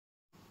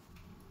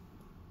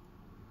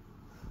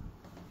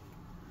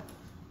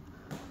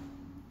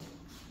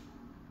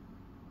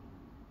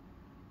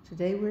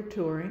Today we're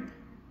touring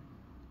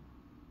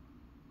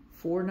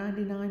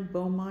 499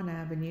 Beaumont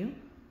Avenue,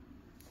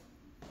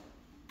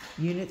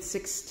 Unit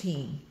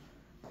 16.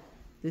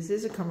 This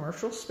is a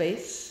commercial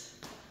space.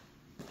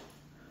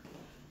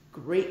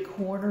 Great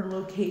corner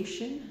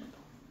location,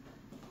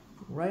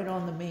 right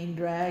on the main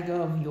drag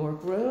of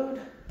York Road.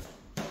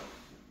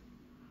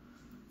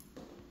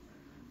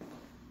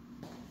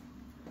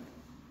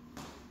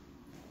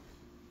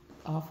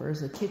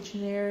 Offers a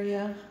kitchen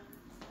area.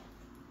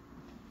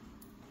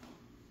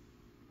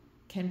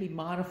 Can be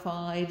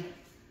modified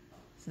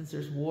since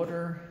there's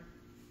water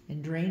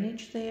and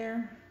drainage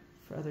there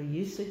for other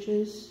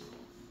usages.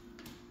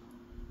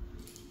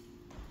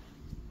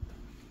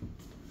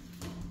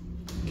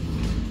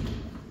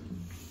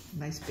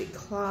 Nice big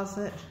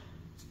closet.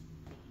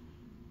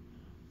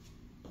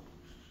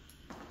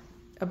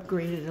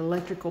 Upgraded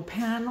electrical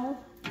panel.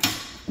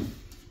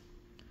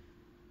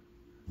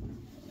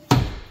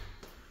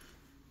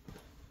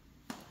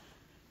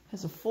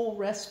 Has a full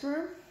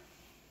restroom.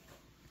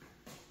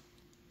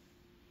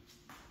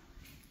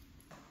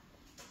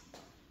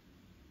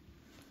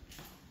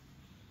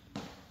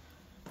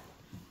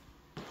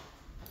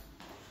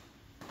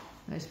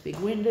 Nice big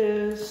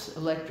windows,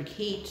 electric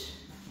heat.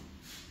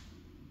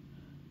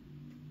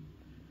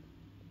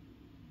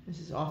 This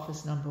is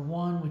office number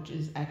 1, which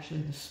is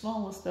actually the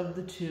smallest of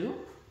the two.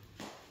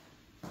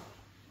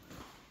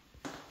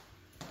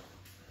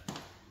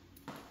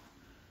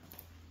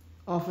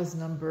 Office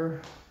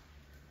number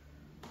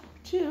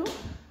 2,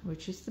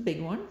 which is the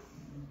big one.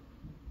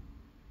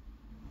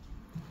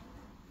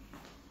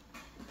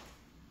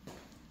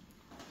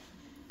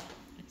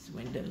 Nice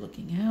window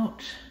looking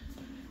out.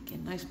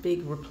 Again, nice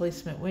big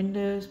replacement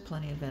windows,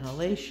 plenty of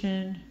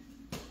ventilation.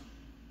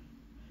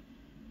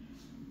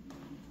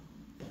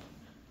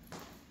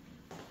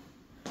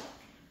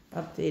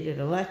 Updated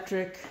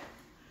electric.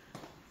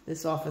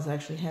 This office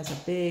actually has a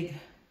big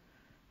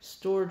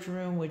storage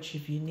room, which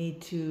if you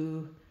need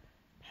to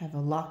have a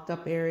locked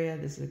up area,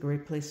 this is a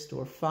great place to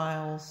store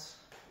files.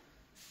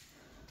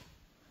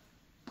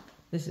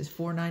 This is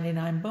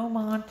 499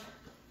 Beaumont,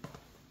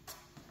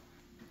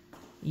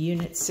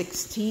 Unit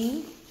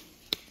 16.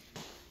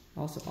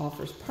 Also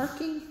offers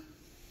parking.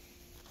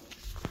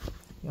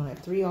 You only have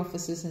 3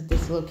 offices at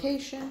this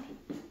location.